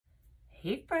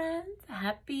Hey friends,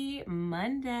 happy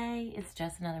Monday. It's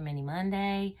just another mini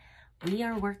Monday. We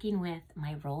are working with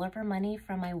my rollover money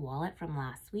from my wallet from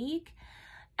last week,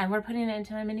 and we're putting it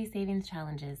into my mini savings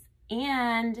challenges.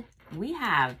 And we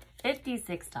have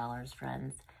 $56,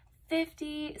 friends.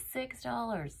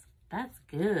 $56. That's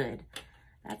good.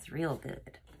 That's real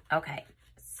good. Okay,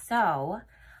 so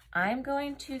I'm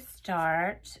going to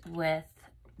start with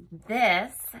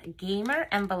this gamer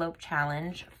envelope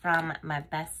challenge from my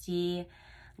bestie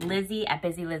Lizzy at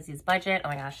Busy Lizzy's Budget. Oh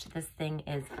my gosh, this thing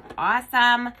is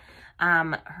awesome.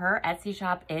 Her Etsy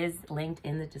shop is linked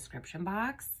in the description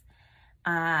box.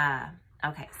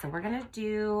 Okay, so we're gonna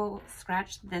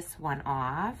scratch this one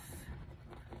off.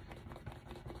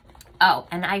 Oh,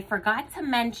 and I forgot to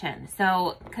mention,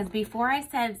 so, because before I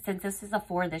said, since this is a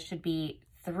 4, this should be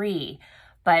 3,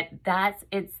 but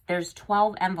there's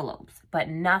 12 envelopes, but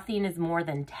nothing is more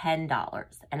than $10,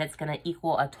 and it's gonna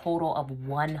equal a total of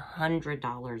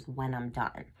 $100 when I'm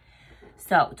done.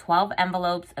 So 12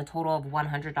 envelopes, a total of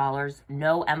 $100.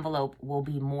 No envelope will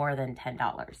be more than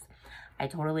 $10. I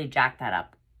totally jacked that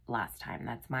up last time.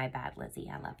 That's my bad, Lizzy.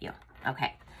 I love you.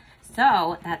 Okay,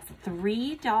 so that's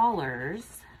 $3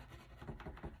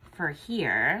 for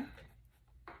here.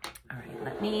 All right,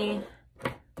 let me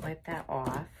wipe that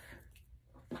off.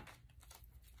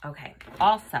 Okay,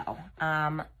 also,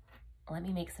 let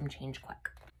me make some change quick.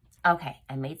 Okay,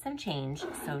 I made some change.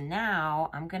 So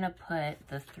now I'm gonna put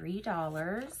the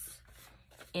 $3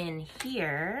 in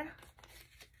here.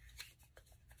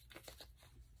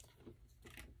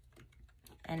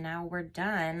 And now we're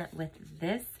done with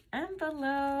this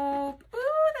envelope.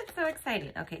 Ooh, that's so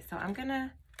exciting. Okay, so I'm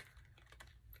gonna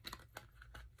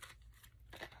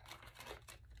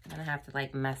have to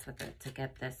like mess with it to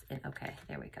get this in. Okay,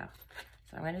 there we go.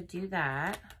 So I'm gonna do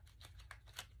that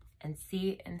and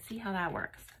see how that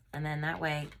works. And then that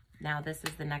way, now this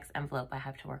is the next envelope I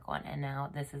have to work on. And now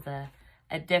this is a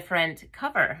different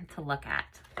cover to look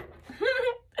at.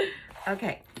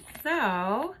 Okay,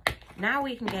 so now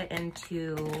we can get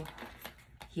into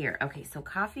here. Okay, so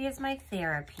coffee is my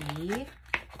therapy.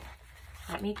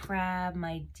 Let me grab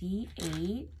my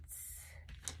D8,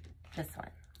 this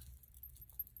one.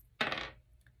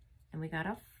 And we got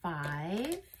a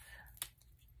 5.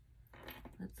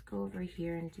 Let's go over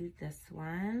here and do this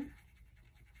one.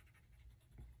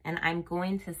 And I'm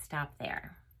going to stop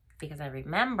there because I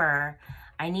remember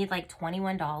I need like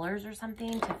 $21 or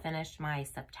something to finish my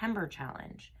September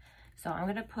challenge. So I'm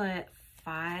gonna put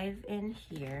 5 in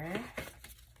here.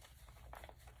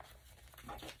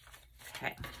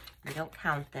 Okay, we don't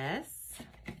count this.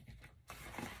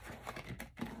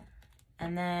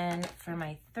 And then for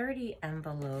my 30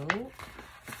 envelope,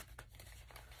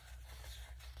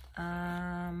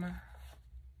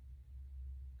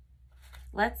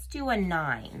 let's do a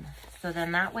 9. So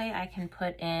then that way I can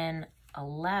put in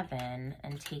 11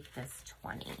 and take this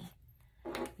 20.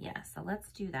 Yeah, so let's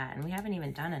do that. And we haven't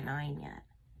even done a 9 yet.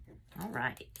 All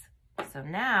right. So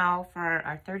now for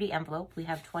our 30 envelope, we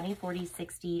have $20, $40,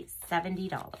 $60,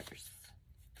 $70.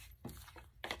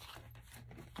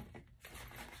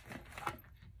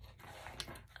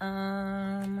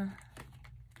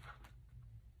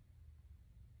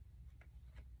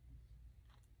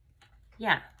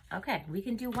 Yeah, okay, we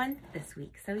can do 1 this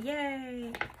week, so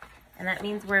yay! And that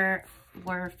means we're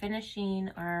finishing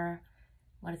our,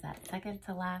 what is that, second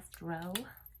to last row?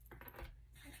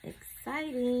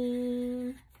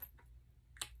 Exciting!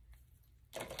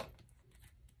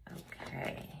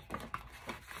 Okay.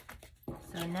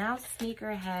 So now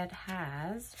Sneakerhead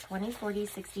has 20, 40,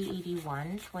 60,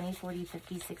 81, 20, 40,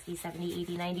 50, 60, 70,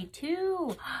 80,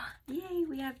 92. Yay,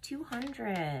 we have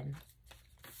 200.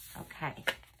 Okay.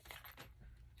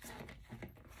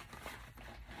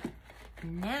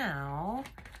 Now,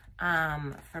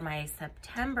 for my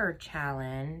September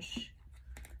challenge,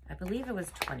 I believe it was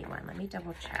 21. Let me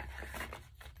double check.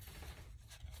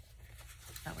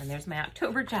 Oh, and there's my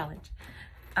October challenge.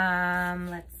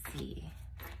 Let's see.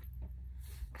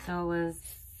 So it was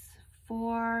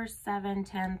 4, 7,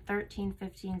 10, 13,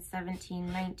 15,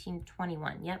 17, 19,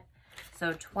 21. Yep.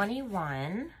 So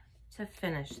 21 to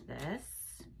finish this.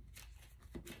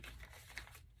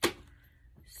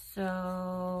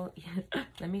 So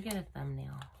let me get a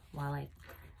thumbnail while I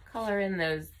color in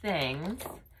those things.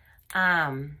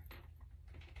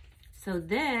 So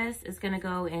this is gonna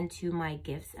go into my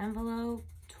gifts envelope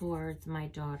towards my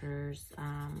daughter's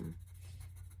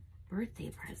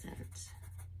birthday present,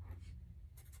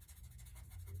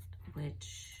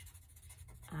 which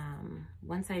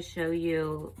once I show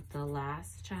you the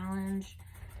last challenge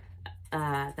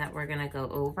that we're gonna go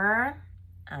over,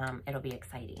 it'll be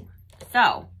exciting.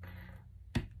 So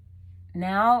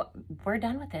now we're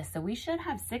done with this. So we should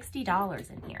have $60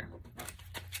 in here.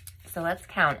 So let's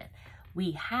count it.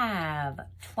 We have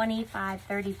 25,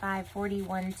 35, 40,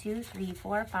 1, 2, 3,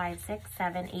 4, 5, 6,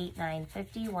 7, 8, 9,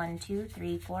 50, 1, 2,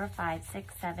 3, 4, 5,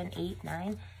 6, 7, 8,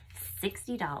 9,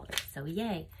 $60. So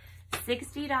yay.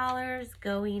 $60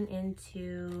 going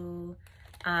into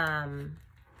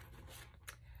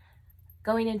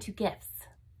gifts,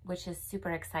 which is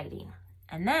super exciting.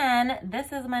 And then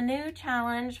this is my new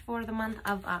challenge for the month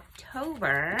of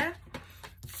October.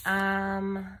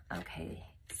 Okay,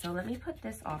 so let me put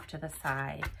this off to the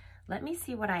side. Let me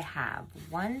see what I have.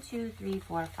 1, 2, 3,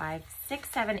 4, 5, 6,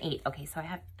 7, 8. Okay, so I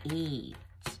have 8.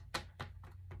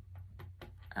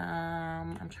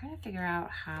 I'm trying to figure out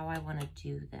how I want to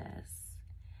do this.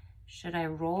 Should I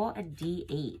roll a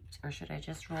D8 or should I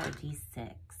just roll a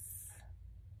D6?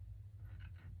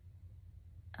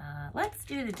 Let's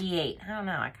do the D8. I don't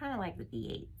know. I kind of like the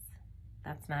D8s.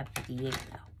 That's not the D8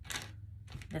 though.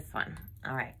 This one.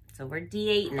 All right. So we're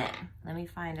D8ing it. Let me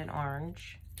find an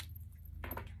orange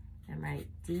and write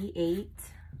D8.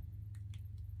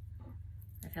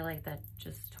 I feel like that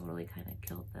just totally kind of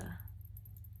killed the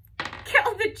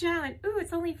challenge. Ooh,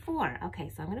 it's only 4. Okay,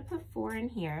 so I'm going to put 4 in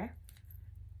here.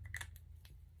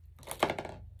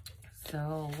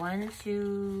 So 1,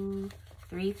 2,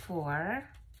 3, 4.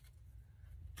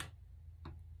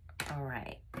 All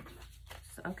right.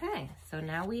 So, okay. So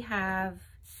now we have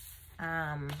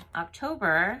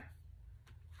October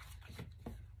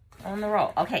on the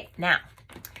roll. Okay. Now,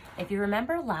 if you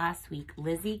remember last week,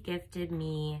 Lizzy gifted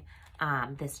me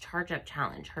this charge up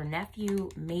challenge. Her nephew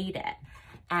made it.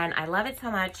 And I love it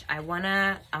so much. I want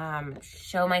to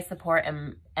show my support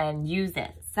and use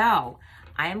it. So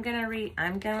I'm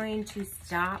going to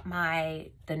stop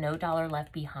the No Dollar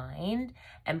Left Behind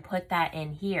and put that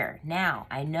in here. Now,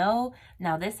 I know,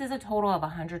 now this is a total of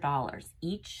 $100.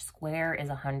 Each square is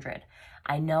 100.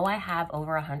 I know I have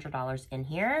over $100 in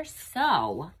here.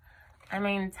 So, I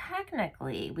mean,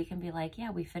 technically we can be like,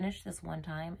 yeah, we finished this one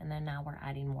time and then now we're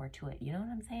adding more to it. You know what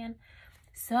I'm saying?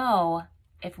 So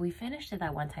if we finished it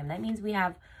that one time, that means we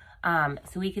have,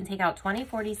 so we can take out 20,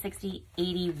 40, 60,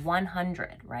 80,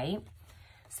 100, right?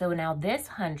 So now this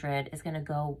 100 is going to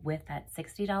go with that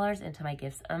 $60 into my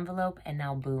gifts envelope. And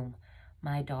now, boom,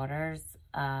 my daughter's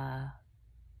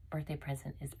birthday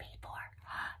present is paid for.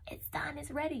 It's done.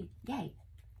 It's ready. Yay.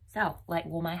 So, like,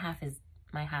 well, my half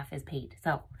is paid.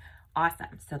 So,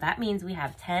 awesome. So that means we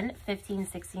have 10, 15,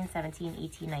 16, 17,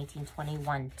 18, 19,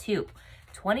 21, 2.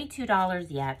 $22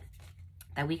 yet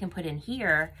that we can put in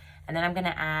here. And then I'm going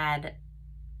to add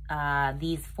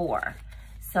these 4.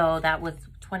 So that was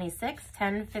 26,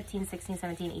 10, 15, 16,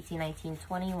 17, 18, 19,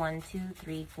 20, 1, 2,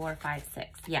 3, 4, 5,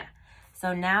 6. Yeah.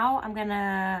 So now I'm going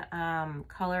to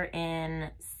color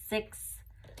in 6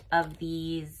 of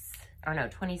these, or no,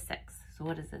 26. So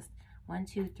what is this? 1,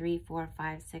 2, 3, 4,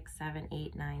 5, 6, 7,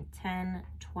 8, 9, 10,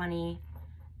 20,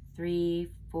 3,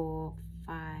 4,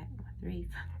 5, 3,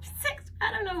 5, 6.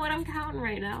 I don't know what I'm counting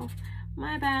right now.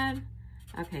 My bad.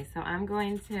 Okay, so I'm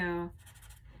going to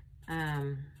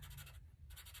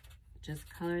just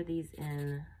color these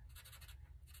in.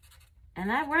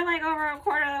 And we're like over a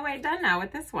quarter of the way done now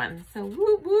with this one. So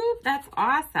whoop, whoop, that's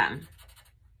awesome.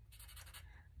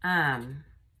 Yeah,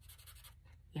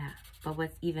 but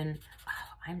what's even,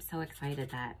 oh, I'm so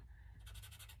excited that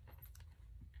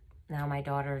now my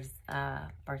daughter's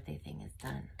birthday thing is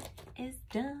done. Is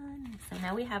done. So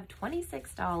now we have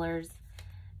 $26.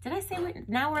 Did I say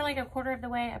now we're like a quarter of the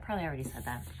way? I probably already said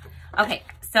that. Okay,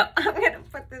 so I'm gonna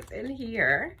put this in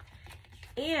here.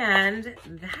 And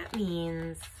that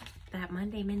means that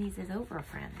Monday Minis is over,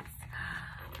 friends.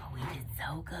 But we did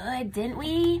so good, didn't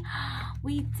we?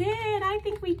 We did. I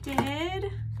think we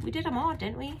did. We did them all,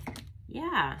 didn't we?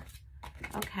 Yeah.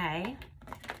 Okay.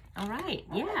 All right.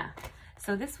 Yeah.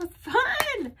 So this was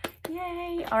fun.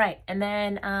 Yay. All right. And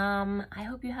then I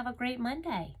hope you have a great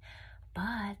Monday.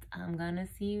 But I'm going to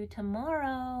see you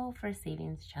tomorrow for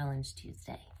Savings Challenge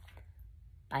Tuesday.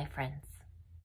 Bye, friends.